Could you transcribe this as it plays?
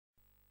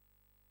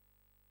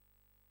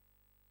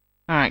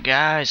Alright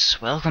guys,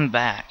 welcome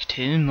back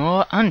to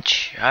more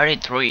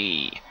Uncharted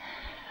 3.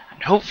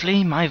 And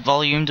hopefully my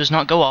volume does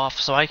not go off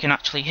so I can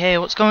actually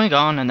hear what's going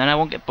on and then I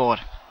won't get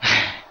bored.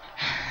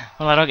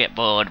 Well, I don't get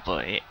bored,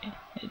 but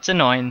it's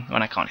annoying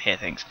when I can't hear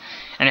things.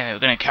 Anyway, we're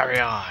gonna carry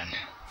on.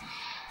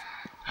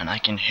 And I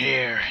can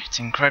hear, it's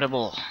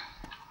incredible.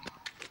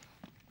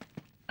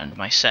 And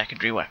my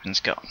secondary weapon's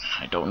gone.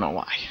 I don't know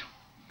why.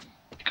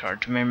 It's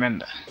hard to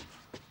remember.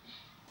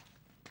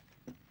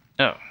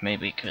 Oh,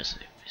 maybe because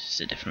it's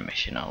a different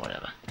mission or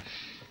whatever.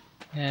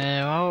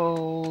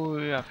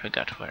 Oh, I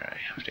forgot where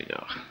I have to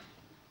go.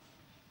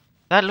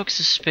 That looks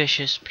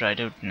suspicious, but I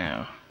don't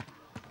know.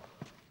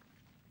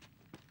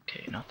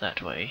 Okay, not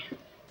that way.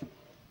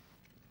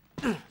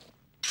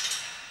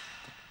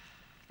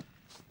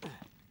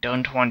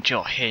 Don't want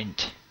your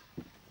hint.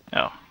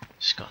 Oh,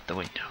 just got the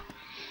window.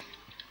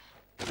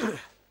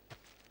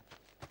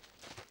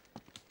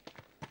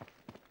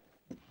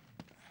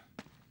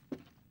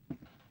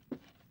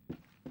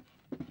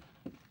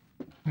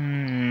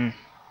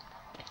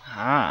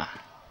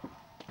 Ah.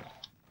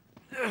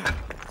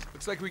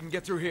 Looks like we can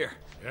get through here.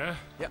 Yeah?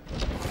 Yep.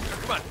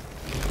 Come on.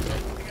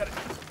 We got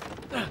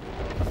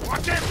it.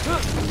 Watch it!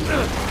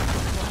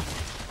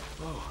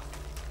 Oh,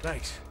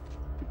 thanks.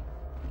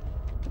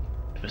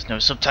 There was no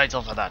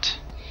subtitle for that.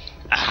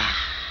 Ah,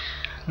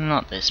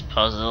 not this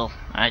puzzle.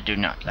 I do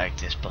not like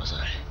this puzzle.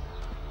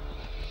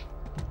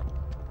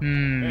 Hey,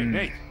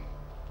 Nate.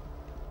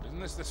 Isn't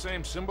this the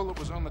same symbol that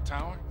was on the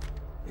tower?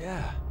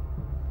 Yeah.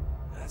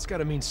 That's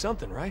gotta mean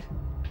something, right?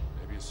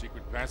 Maybe a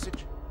secret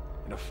passage?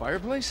 In a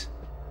fireplace?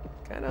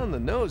 Kinda on the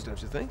nose,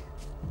 don't you think?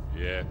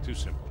 Yeah, too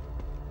simple.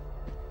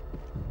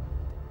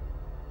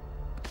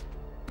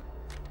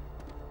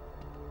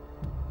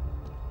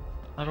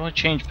 How do I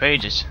change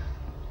pages?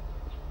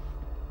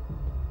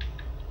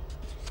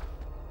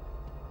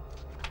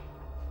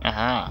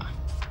 Aha.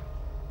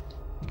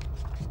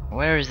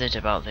 Where is it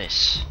about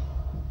this?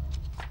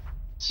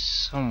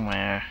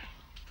 Somewhere.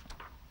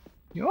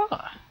 You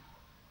are.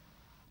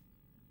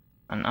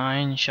 An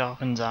iron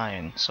sharpens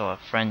iron, so a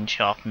friend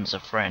sharpens a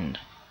friend.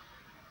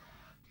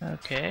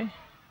 Okay.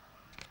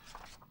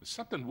 There's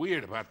something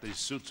weird about these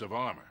suits of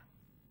armor.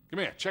 Come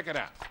here, check it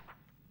out.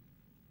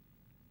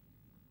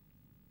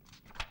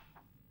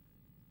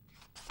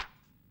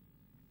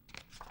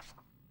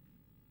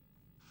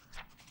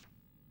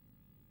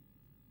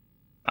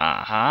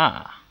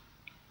 Aha.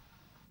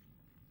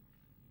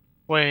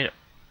 Wait,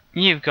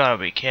 you've gotta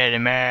be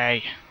kidding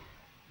me.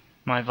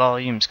 My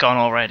volume's gone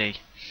already.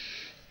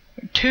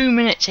 2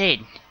 minutes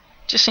in.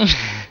 Just seems.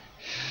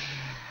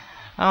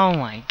 Oh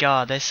my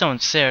god, there's something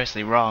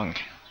seriously wrong.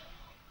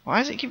 Why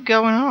does it keep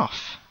going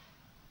off?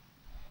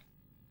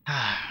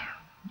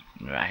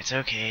 Right,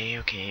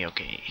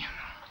 okay.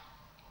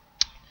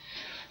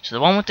 So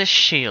the one with the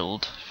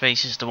shield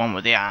faces the one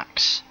with the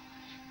axe.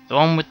 The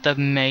one with the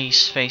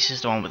mace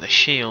faces the one with the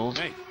shield.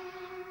 Nate,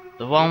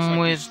 The one like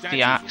with these the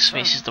statues axe are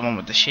permanent. faces the one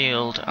with the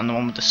shield, and the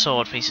one with the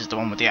sword faces the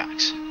one with the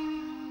axe.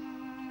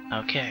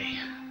 Okay.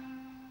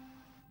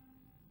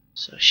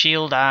 So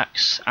shield,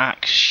 axe,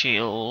 axe,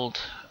 shield,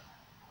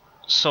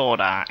 sword,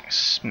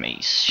 axe,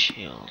 mace,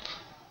 shield.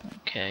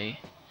 Okay.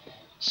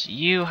 So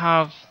you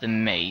have the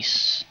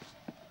mace.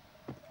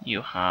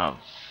 You have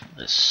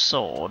the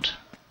sword.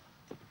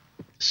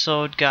 The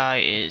sword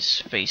guy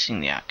is facing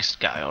the axe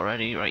guy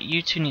already, right?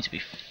 You two need to be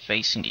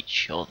facing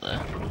each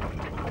other.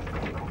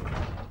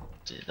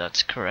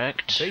 That's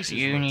correct. Faces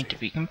You need to rotate.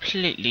 be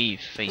completely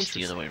faced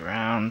the other way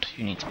around.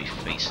 You need to be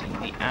facing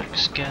the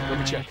axe guy. Let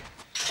me check.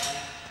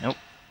 Nope.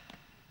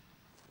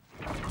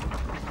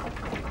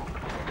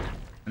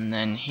 And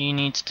then he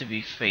needs to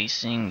be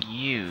facing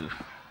you,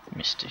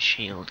 Mr.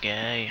 Shield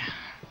guy.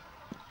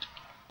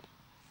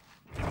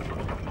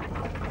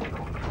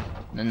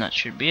 Then that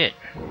should be it.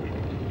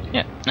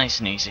 Yeah, nice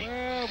and easy.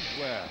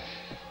 Well.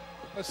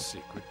 A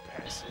secret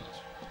passage.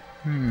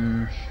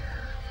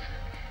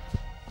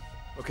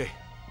 Okay.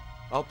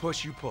 I'll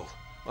push, you pull.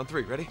 On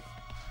 3, ready?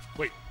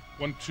 Wait,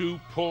 1, 2,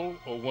 pull,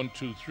 or 1,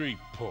 2, 3,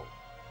 pull?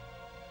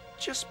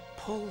 Just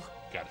pull.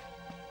 Got it.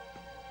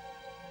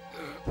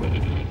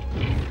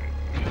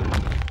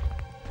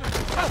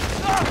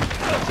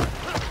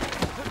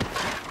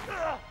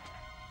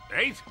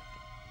 Nate?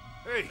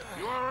 Hey,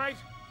 you alright?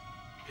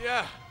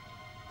 Yeah.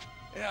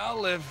 Yeah, I'll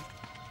live.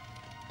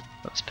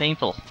 That's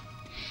painful.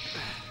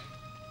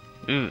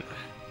 Ooh,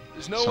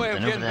 There's no way I'm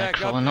something over getting there back up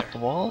crawling there. up the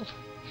wall.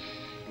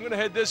 I'm gonna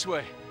head this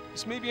way.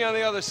 Just meet me on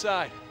the other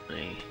side.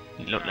 They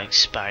look like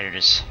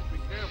spiders, Be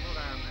careful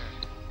down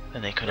there.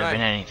 but they could have Right.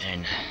 been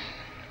anything.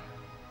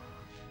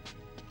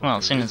 Well,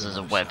 There seeing is as there's a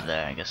another web side.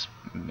 there, I guess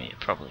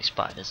probably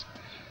spiders.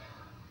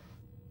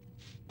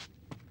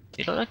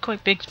 They look like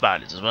quite big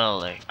spiders as well.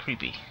 They're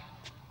creepy.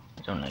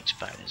 I don't like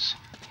spiders.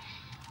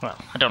 Well,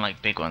 I don't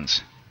like big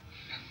ones.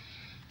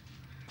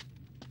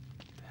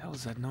 The hell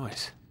is that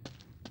noise?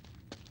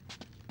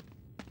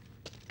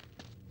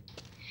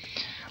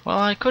 Well,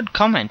 I could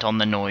comment on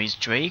the noise,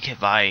 Drake,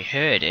 if I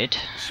heard it.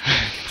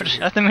 But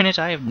at the minute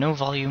I have no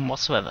volume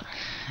whatsoever.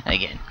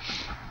 Again.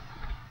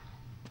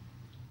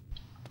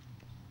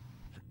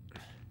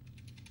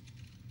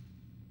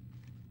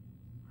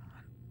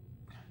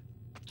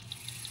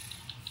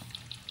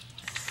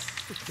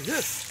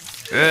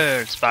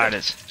 Ugh,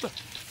 spiders.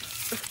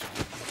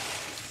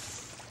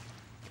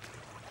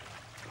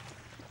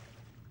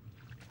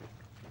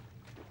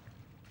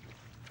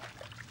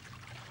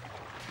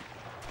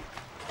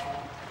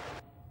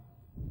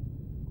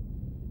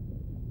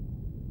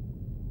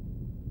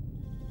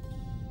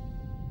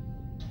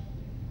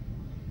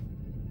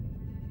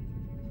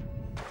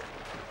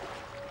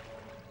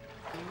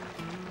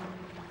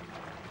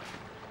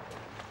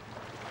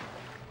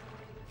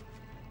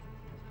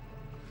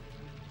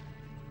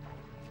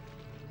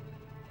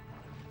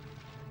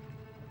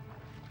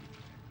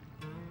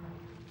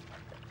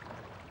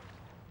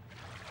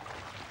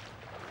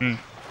 Hmm.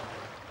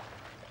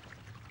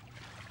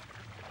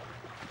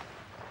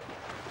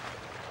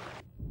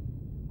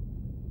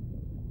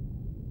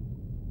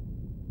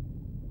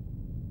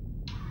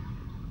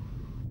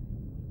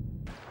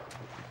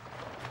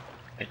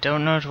 I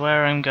don't know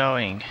where I'm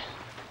going.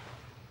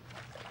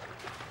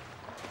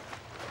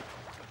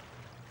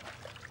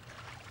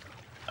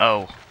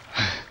 Oh.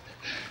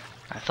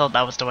 I thought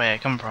that was the way I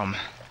come from.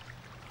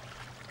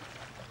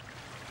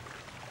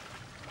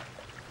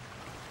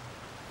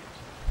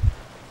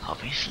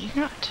 Obviously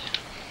not.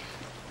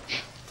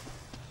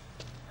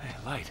 Hey,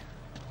 light.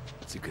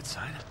 That's a good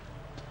sign.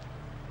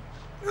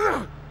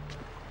 Oh,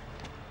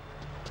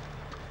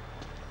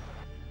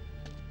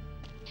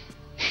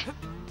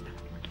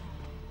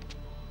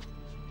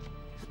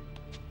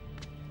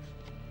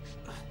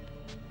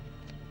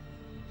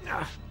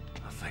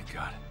 thank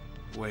God.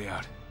 Way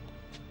out.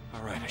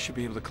 All right, I should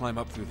be able to climb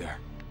up through there.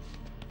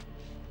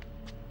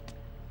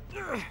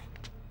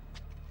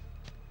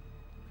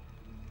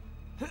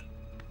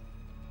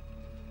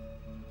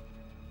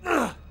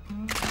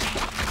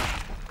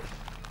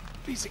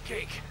 Piece of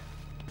cake.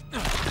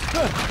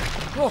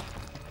 Oh.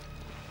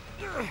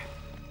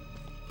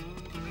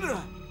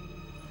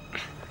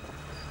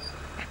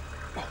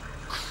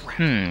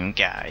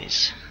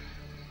 Guys.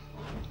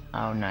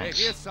 Oh, nice.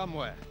 They're here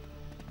somewhere.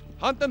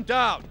 Hunt them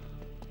down.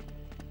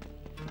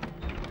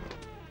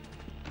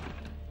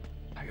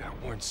 I gotta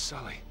warn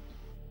Sully.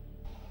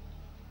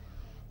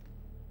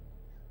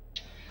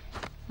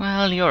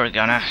 Well, you're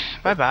gonna.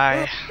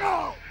 Bye-bye.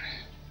 No!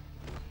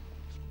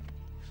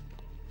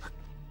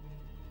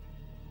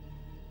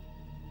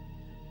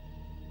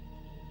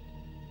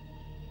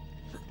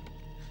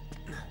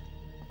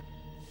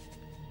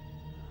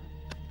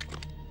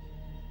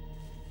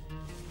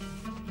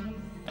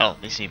 Oh,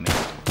 they see me.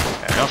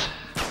 Fair enough.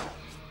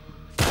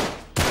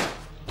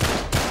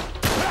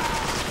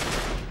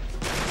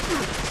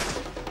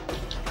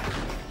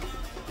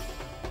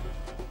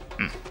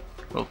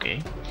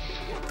 Okay.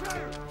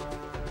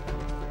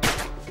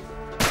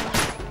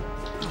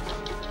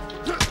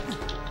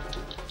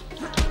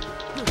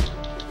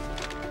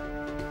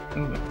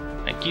 Ooh,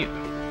 thank you.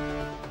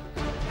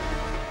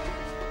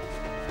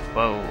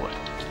 Whoa.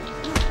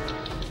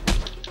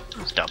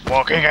 Stop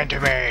walking into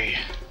me!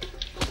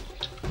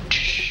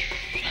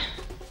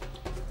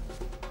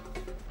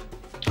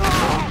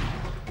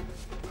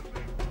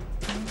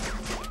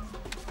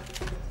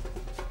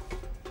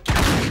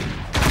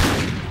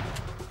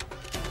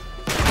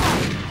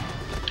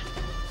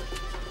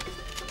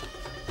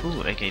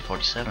 Ooh,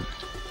 AK-47.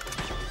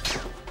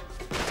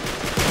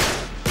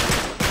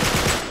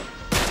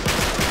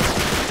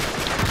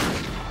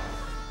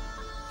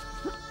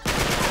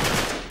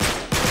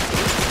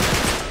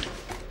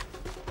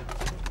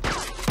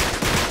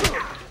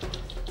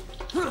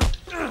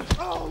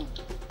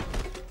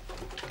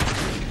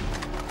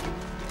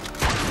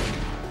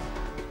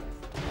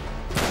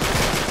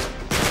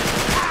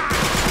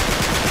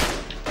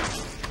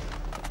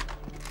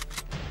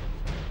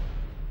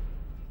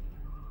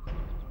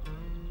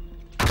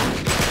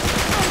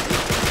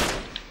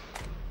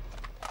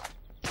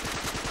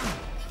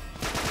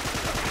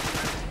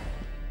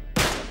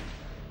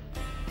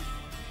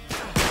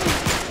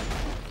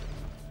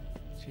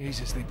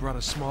 Jesus, they brought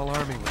a small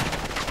army with them.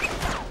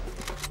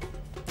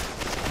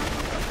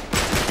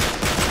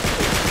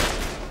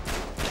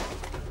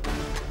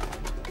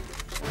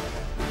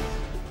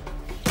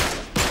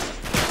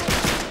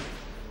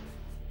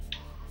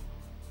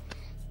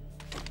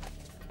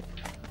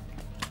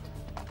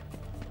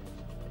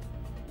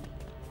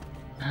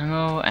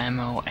 Ammo,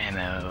 ammo,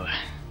 ammo.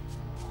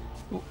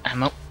 Ooh,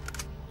 ammo.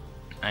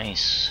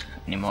 Nice.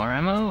 Any more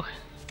ammo?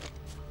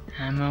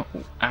 Ammo,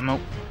 ooh, ammo.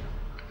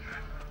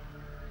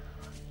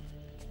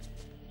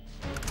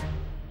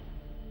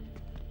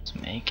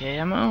 Some AK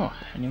ammo.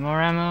 Any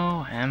more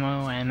ammo?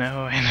 Ammo,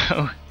 ammo,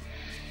 ammo.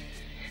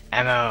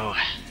 Ammo.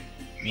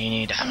 Me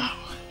need ammo.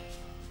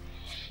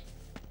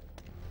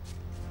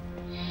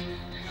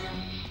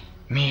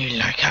 Me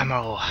like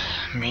ammo.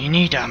 Me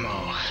need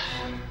ammo.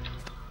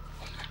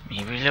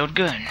 Me reload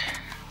gun.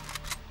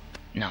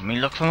 Now me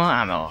look for more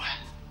ammo.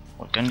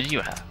 What gun did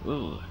you have?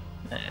 Ooh.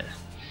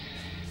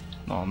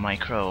 More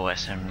micro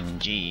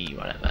SMG,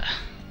 whatever.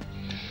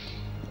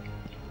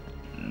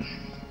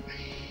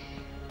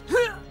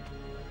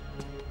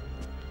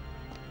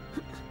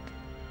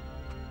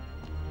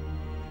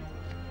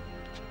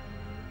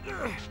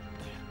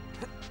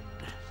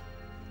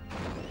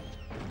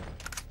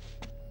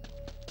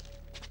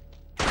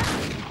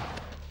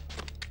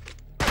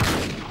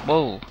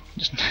 Whoa.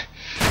 Just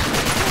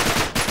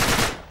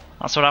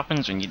that's what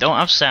happens when you don't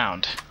have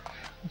sound.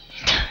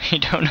 You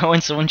don't know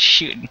when someone's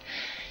shooting.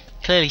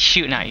 Clearly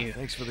shooting at you.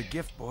 Thanks for the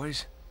gift,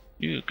 boys.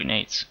 Ooh,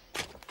 grenades.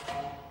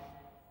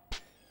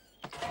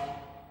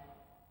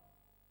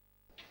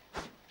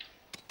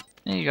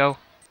 There you go.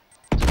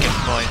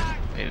 Gift boy.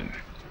 Boom.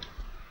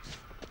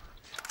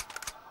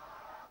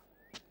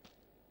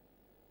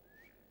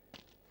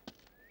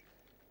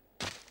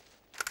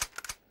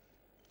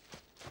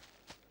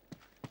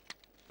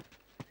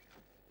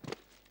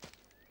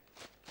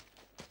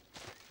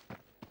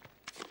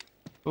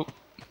 Oh.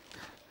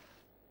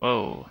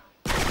 Whoa.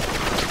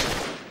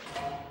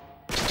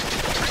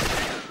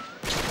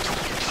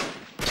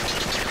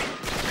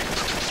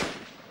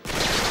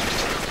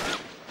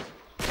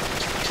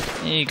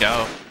 There you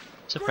go.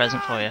 It's a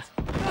present for you.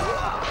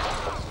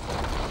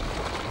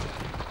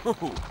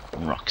 Ooh,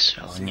 Rocks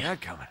fell on see you.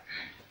 that coming.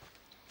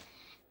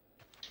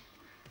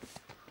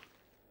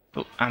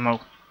 Oh, ammo.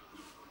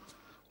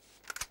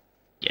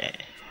 Yeah.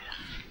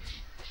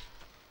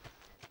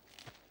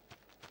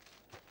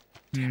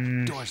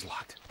 Door's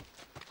locked.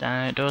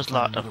 Door's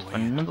locked up.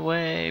 Another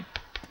way.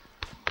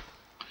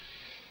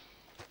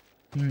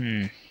 Another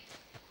way.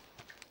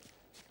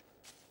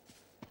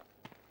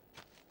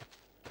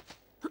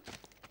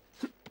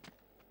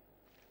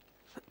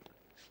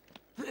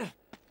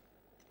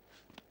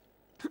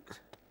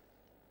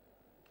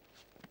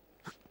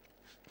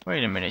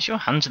 Wait a minute, is your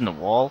hands in the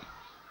wall?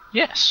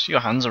 Yes,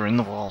 your hands are in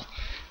the wall.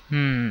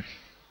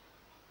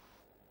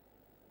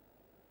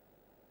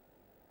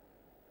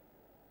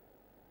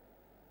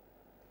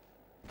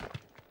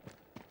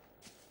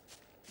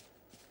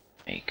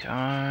 I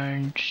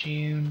can't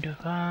seem to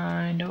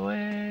find a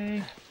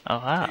way.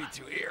 Oh, ah. Need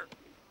to hear.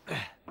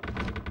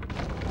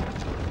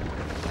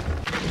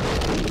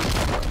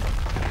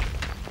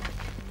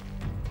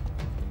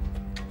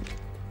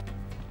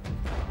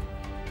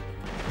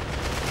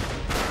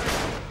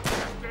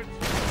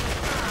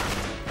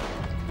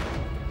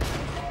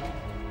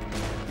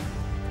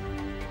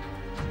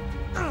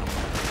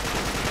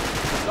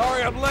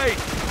 Sorry, I'm late.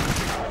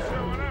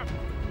 Showing up.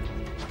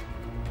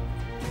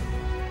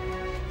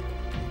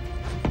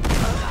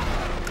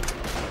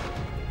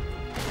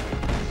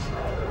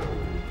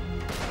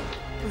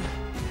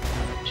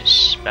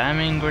 Just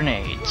spamming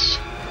grenades.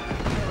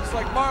 Looks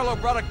like Marlowe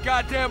brought a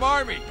goddamn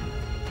army.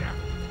 Yeah.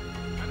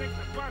 I think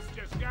the bus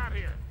just got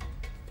here.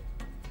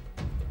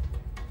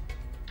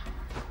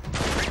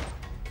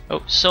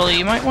 Oh, Sully,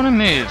 you might want to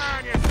move. Come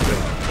on, you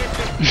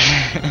stupid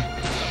bitch.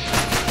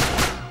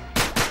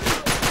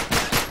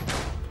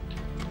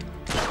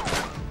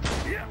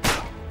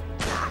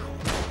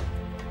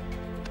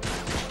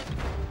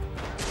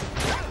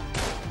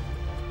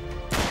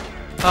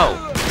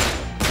 Oh.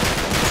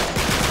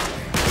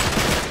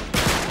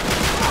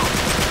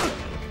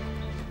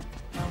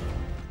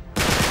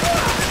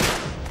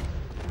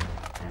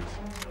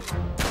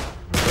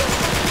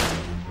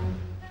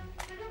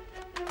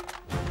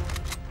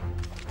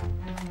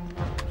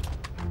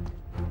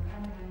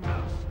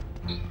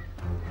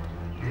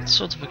 It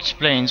sort of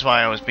explains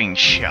why I was being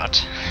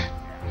shot.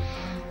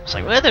 It's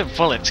like, where are the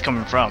bullets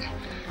coming from?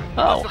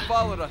 Must have Oh,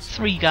 followed us.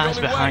 3 guys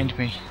The only way. behind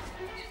me.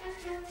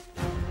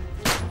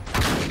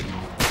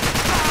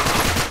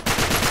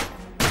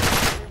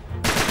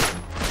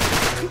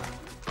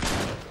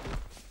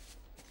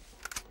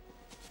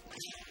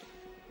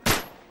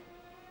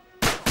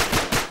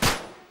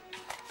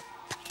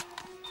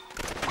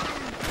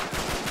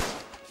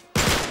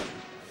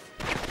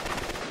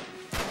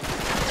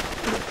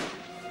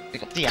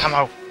 Pick up the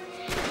ammo.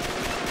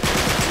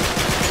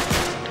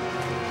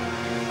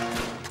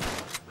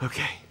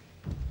 Okay.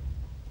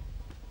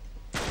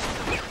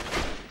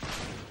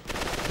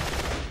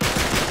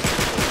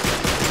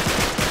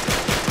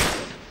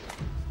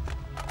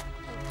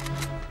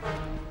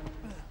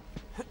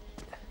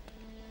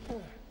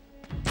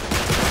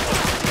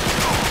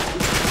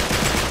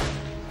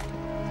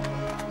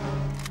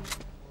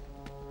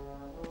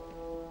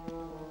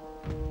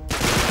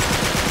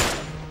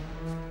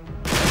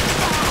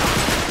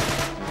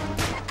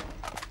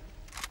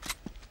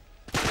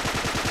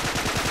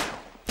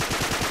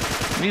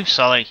 Move,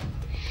 Sully.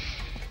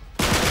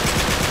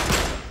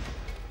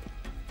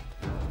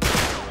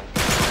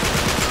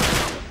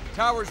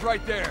 Tower's right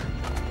there.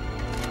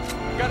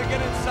 We gotta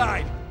get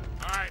inside.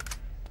 All right.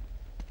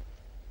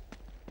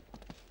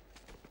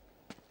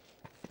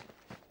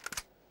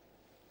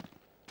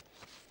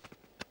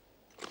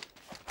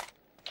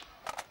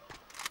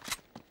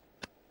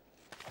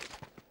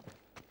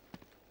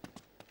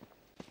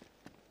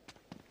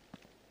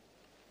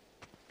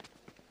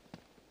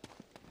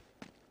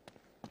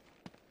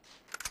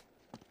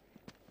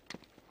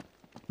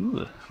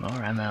 Ooh,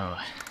 more ammo.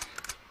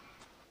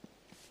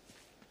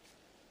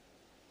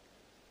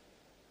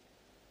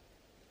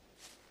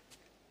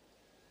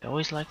 I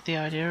always like the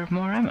idea of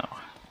more ammo.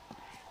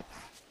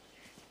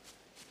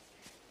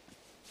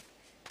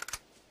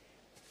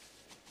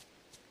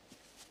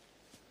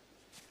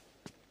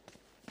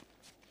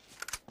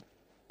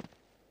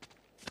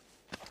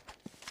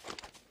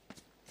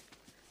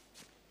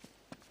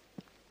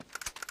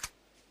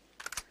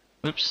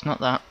 Oops, not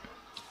that.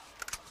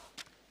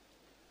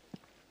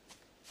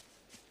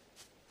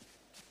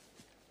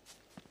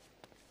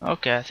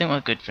 Okay, I think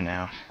we're good for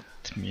now.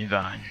 Let's move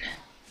on.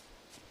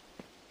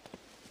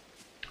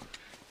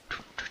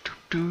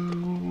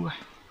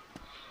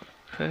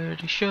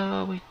 Pretty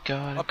sure we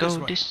gotta Up go this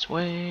way. this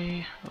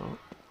way.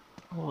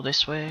 Oh,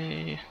 this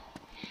way.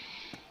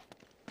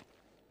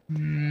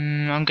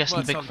 I'm guessing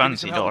Come on, the big son, give me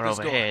fancy some help door with this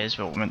over door. here is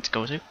what we're meant to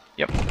go to.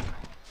 Yep.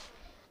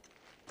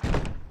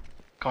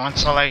 Come on,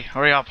 Sully,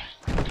 hurry up.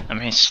 I'm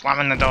here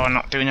slamming the door and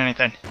not doing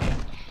anything.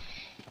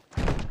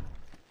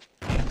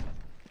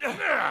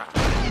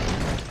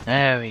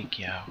 There we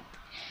go.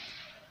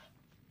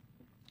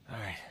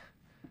 Alright.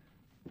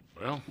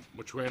 Well,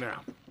 which way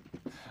now?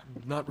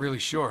 I'm not really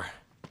sure.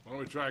 Why don't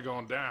we try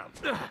going down?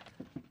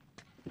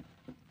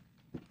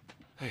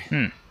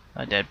 Hey,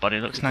 That dead body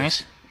looks Look at nice.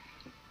 this.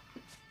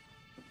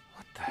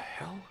 What the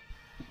hell?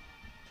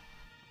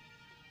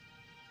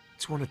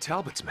 It's one of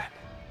Talbot's men.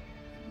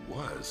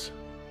 Was.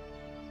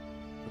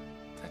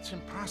 But that's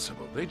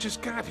impossible. They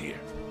just got here.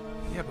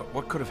 Yeah, but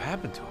what could have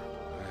happened to him?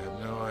 I have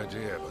no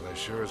idea, but I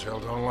sure as hell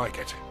don't like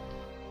it.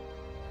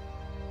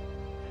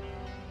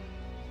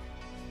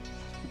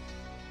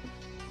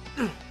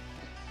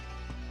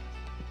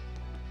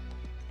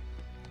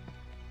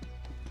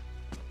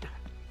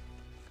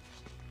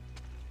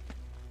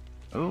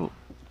 Ooh.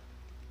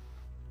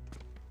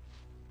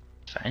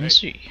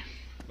 Fancy.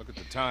 Look at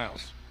the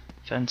tiles.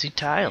 Fancy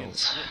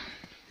tiles.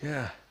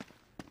 Yeah.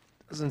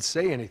 Doesn't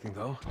say anything,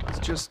 though. It's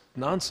just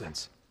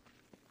nonsense.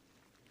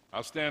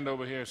 I'll stand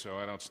over here so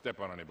I don't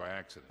step on any by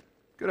accident.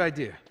 Good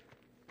idea.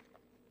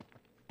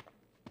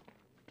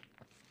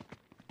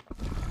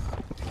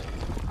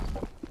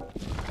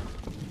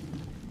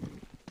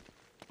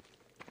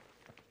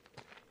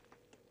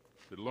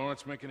 Did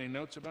Lawrence make any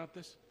notes about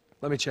this?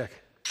 Let me check.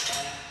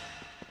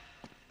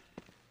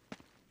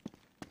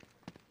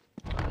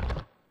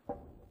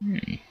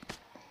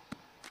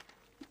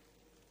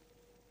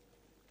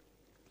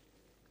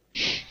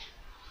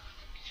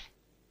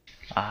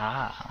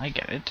 Ah, I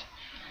get it.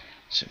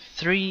 So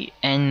 3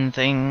 N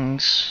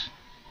things,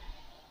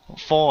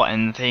 4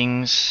 N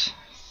things,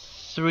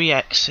 3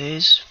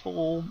 X's,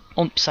 4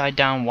 upside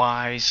down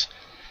Y's,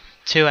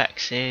 2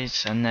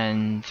 X's, and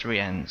then 3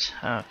 N's.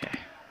 Okay.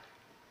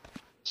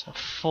 So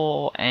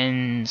 4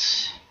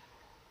 N's,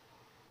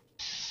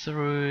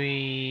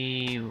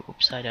 3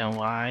 upside down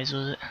Y's,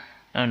 was it?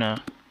 Oh no.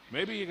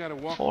 Maybe you gotta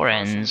walk 4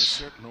 across in a N's.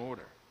 certain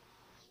order.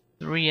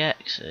 3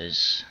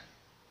 X's,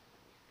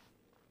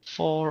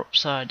 4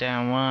 upside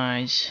down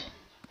Y's,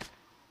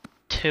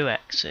 2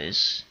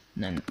 X's,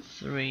 and then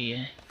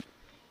 3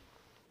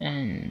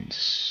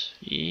 N's.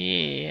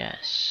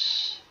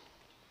 Yes.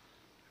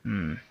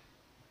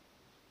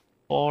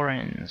 4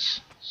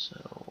 N's.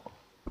 So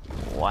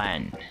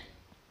 1.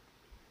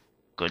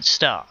 Good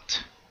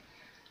start.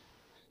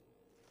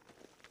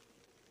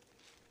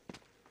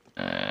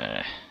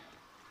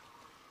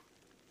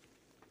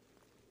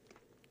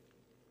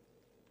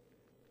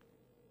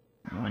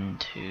 One,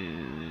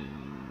 two.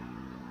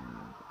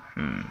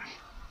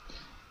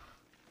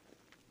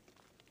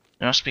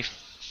 There must be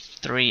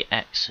 3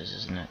 X's,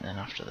 isn't it? Then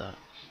after that,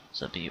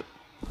 so it'd be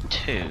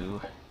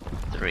 2,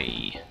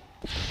 3,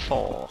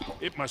 4.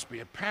 It must be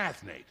a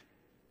path, Nate.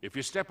 If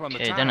you step on the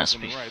Okay, tiles then it's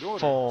in the be right order,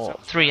 4,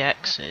 something's 3 bound to happen.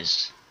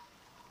 X's.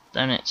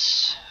 Then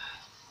it's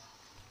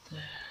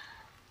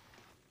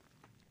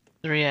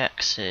 3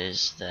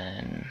 X's,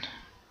 then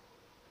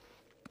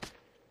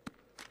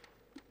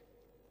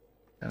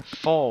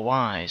 4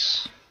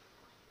 Y's.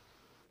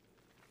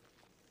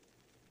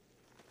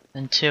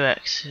 Then 2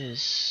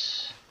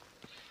 X's.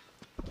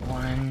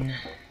 1,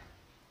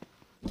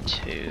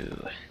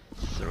 2,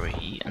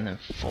 3, and then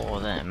 4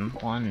 of them.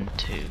 1,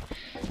 2,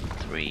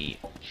 3,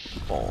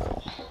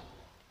 4.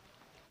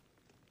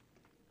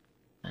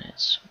 And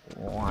it's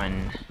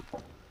 1,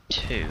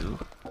 2,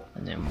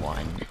 and then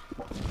 1,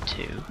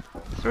 2,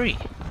 3.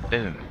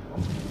 Boom.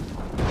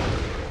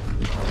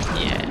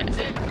 Yeah. You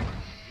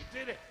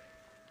did it!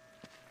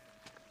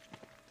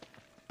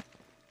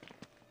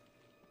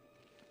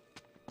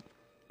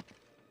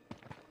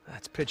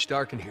 It's pitch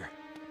dark in here.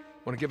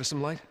 Want to give us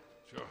some light?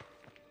 Sure.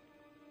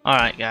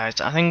 Alright guys,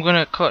 I think we're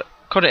gonna cut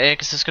it here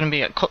because there's gonna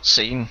be a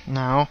cutscene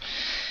now.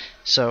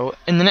 So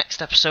in the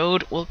next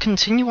episode we'll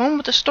continue on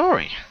with the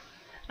story.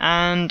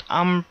 And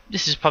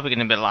this is probably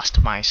gonna be the last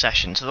of my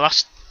session. So the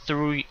last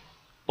 3,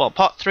 well,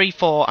 part 3,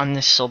 4, and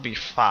this will be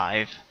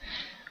 5.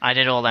 I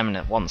did all them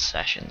in one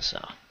session,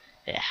 so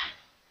yeah.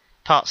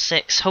 Part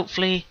 6,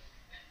 hopefully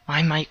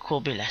my mic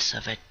will be less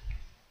of a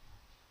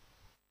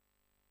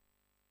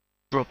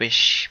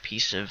rubbish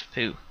piece of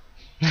poo.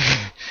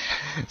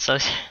 So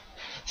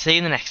see you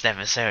in the next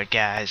episode,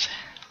 guys.